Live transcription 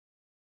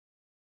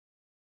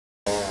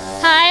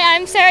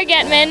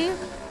Sarah Getman,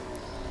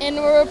 and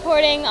we're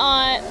reporting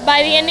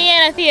by the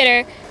Indiana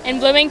Theater in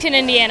Bloomington,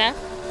 Indiana.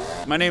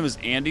 My name is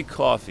Andy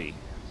Coffey.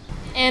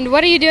 And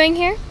what are you doing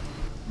here?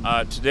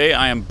 Today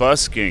I am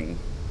busking.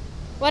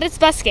 What is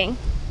busking?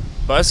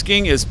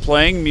 Busking is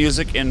playing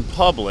music in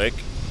public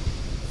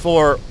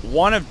for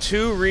one of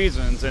two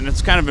reasons, and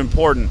it's kind of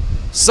important.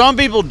 Some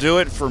people do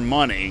it for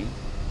money.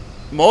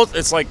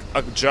 It's like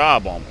a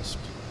job almost.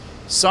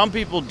 Some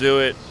people do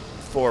it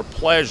for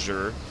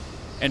pleasure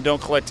and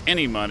don't collect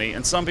any money,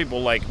 and some people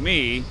like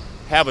me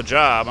have a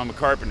job. I'm a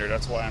carpenter,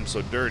 that's why I'm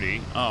so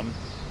dirty.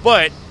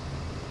 But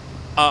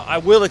I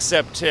will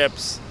accept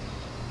tips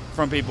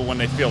from people when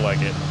they feel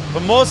like it.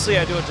 But mostly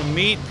I do it to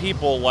meet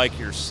people like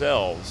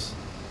yourselves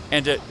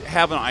and to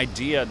have an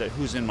idea that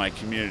who's in my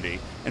community.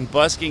 And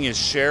busking is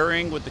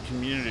sharing with the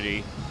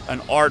community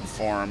an art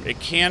form. It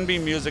can be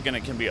music and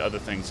it can be other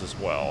things as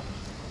well.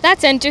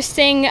 That's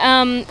interesting.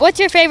 What's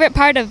your favorite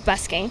part of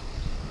busking?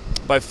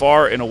 By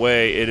far, in a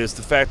way, it is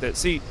the fact that,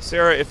 see,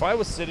 Sarah, if I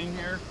was sitting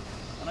here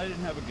and I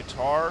didn't have a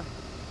guitar,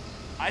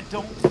 I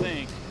don't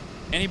think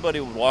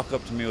anybody would walk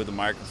up to me with a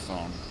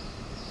microphone.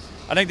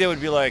 I think they would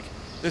be like,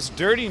 this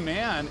dirty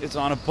man is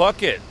on a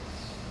bucket.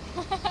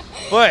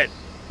 But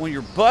when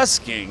you're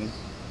busking,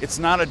 it's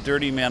not a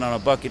dirty man on a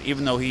bucket,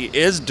 even though he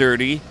is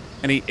dirty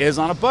and he is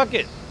on a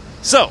bucket.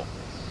 So,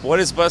 what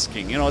is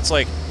busking? You know, it's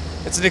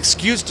an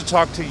excuse to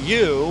talk to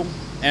you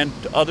and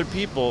to other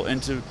people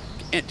and to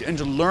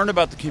learn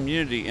about the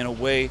community in a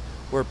way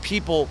where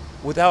people,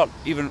 without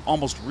even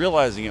almost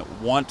realizing it,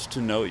 want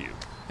to know you.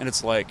 And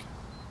it's like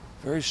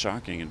very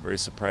shocking and very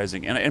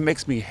surprising, and it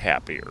makes me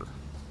happier.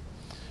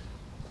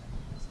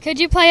 Could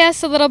you play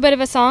us a little bit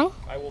of a song?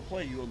 I will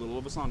play you a little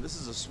of a song. This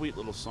is a sweet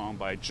little song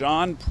by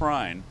John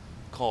Prine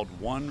called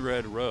One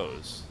Red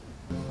Rose.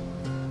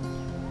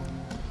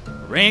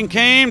 Rain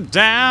came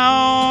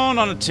down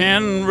on a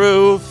tin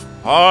roof,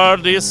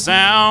 hardly a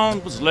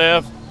sound was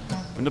left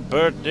from the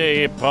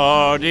birthday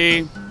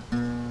party.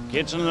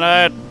 Kitchen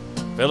light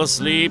fell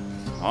asleep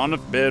on the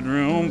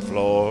bedroom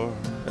floor.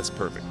 That's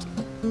perfect.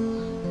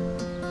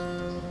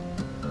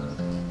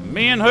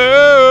 Me and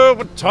her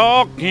were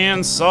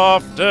talking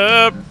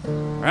softer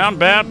round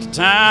about the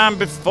time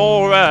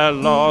before I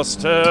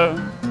lost her.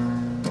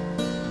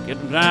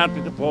 Getting right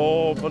to the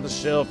wall for the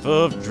shelf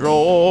of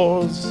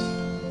drawers.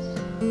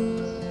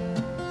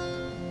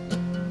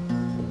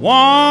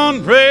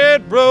 One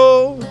red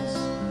rose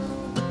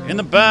in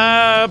the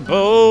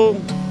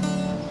Bible,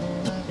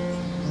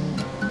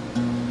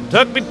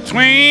 tucked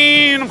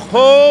between a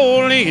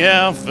holy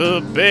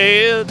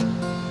alphabet.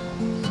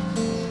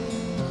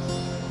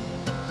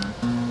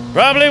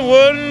 Probably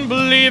wouldn't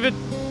believe it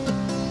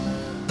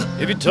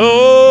if you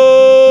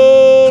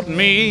told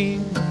me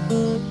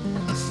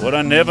what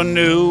I never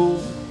knew,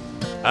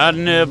 I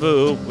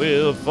never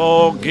will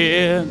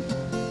forget.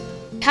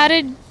 How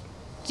did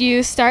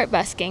you start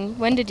busking?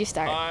 When did you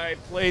start? I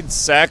played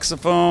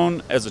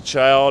saxophone as a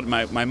child.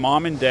 My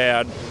mom and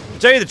dad. To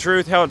tell you the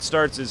truth, how it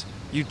starts is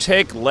you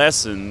take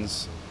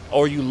lessons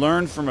or you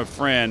learn from a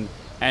friend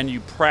and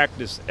you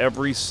practice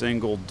every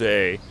single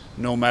day.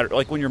 No matter,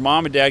 like when your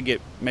mom and dad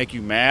make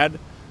you mad,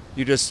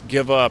 you just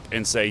give up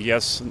and say,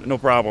 yes, no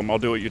problem, I'll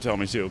do what you tell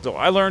me to. So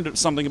I learned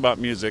something about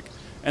music,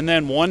 and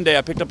then one day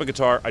I picked up a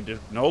guitar. I did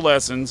no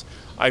lessons.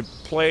 I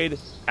played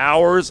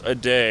hours a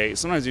day,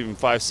 sometimes even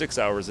 5-6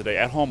 hours a day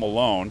at home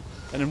alone.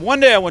 And then one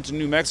day I went to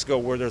New Mexico,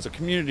 where there's a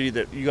community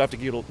that you have to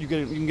you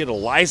can get a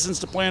license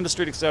to play on the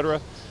street,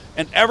 etc.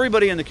 And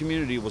everybody in the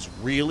community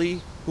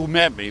who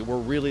met me were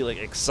really like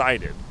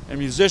excited, and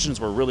musicians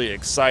were really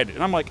excited.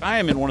 And I'm like, I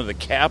am in one of the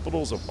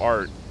capitals of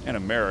art in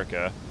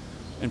America,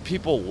 and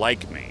people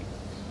like me.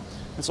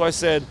 And so I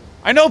said,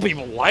 I know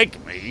people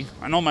like me.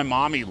 I know my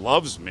mommy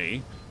loves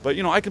me, but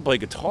you know, I can play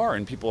guitar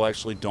and people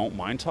actually don't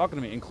mind talking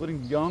to me,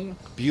 including young,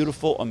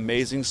 beautiful,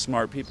 amazing,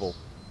 smart people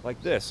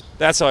like this.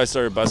 That's how I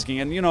started busking.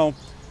 And you know,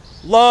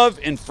 love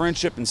and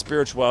friendship and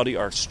spirituality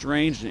are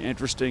strange and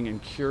interesting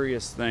and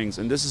curious things,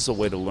 and this is a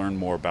way to learn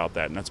more about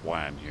that, and that's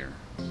why I'm here.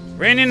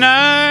 Rainy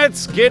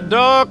nights get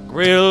dark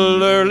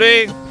real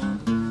early,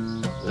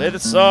 let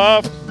it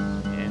soft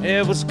and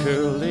it was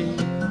curly,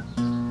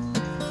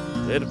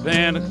 let a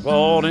panic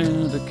fall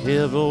in the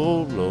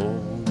kettle low.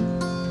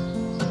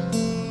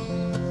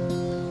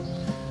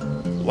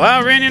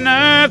 While rainy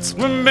nights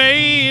were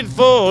made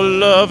for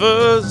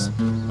lovers,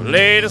 we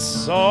laid us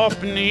soft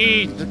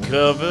beneath the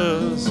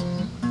covers.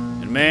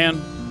 And man,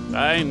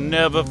 I ain't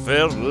never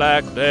felt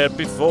like that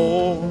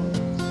before.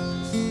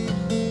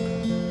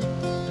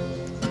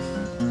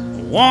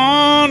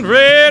 One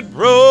red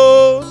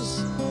rose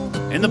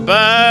in the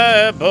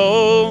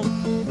Bible,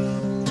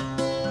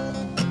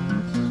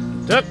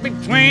 tucked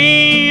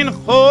between a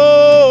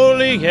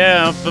holy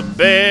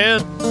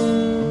alphabet.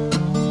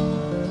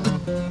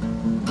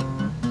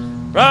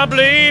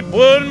 Probably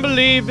wouldn't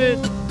believe it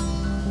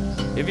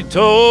if you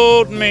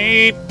told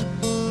me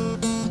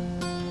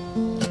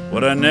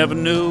what I never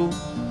knew,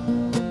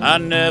 I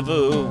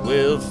never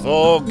will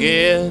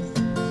forget.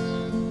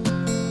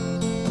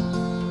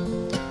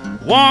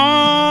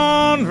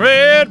 One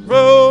red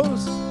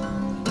rose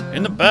in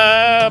in the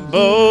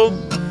Bible,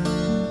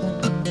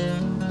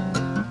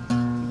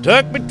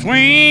 tucked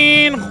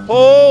between the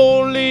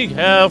holy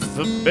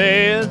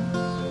alphabet.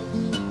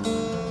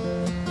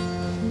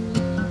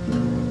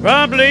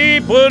 Probably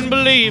wouldn't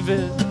believe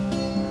it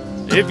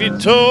if you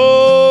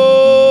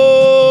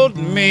told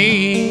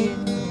me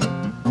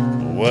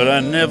what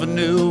I never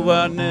knew,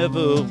 I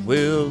never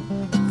will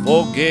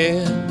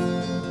forget.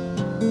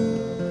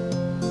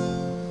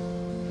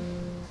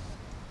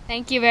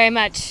 Thank you very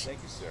much.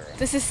 Thank you, Sarah.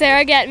 This is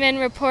Sarah Getman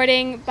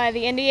reporting by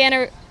the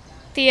Indiana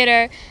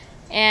Theater,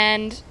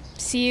 and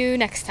see you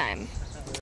next time.